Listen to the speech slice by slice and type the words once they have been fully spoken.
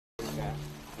Okay.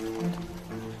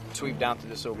 Sweep down through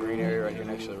this little green area right here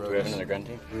next to the road. Do we have another gun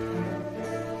team?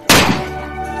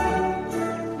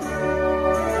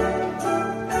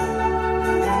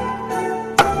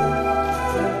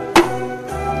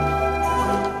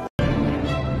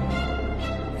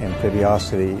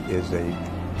 Amphibiosity is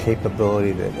a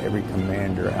capability that every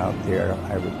commander out there,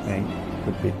 I would think,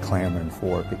 would be clamoring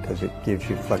for, because it gives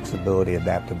you flexibility,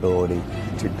 adaptability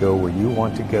to go where you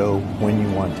want to go, when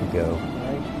you want to go.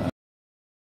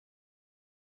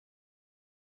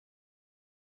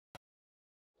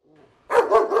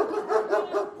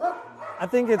 I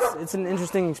think it's an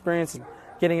interesting experience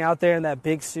getting out there in that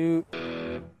big suit.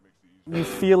 You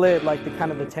feel it, like the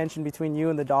kind of the tension between you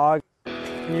and the dog,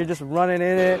 and you're just running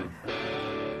in it.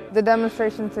 The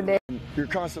demonstration today. You're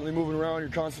constantly moving around, you're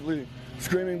constantly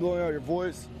screaming, blowing out your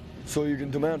voice, so you can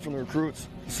demand from the recruits.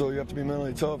 So you have to be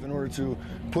mentally tough in order to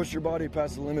push your body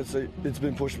past the limits that it's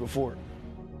been pushed before.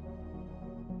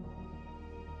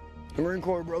 The Marine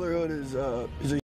Corps Brotherhood is a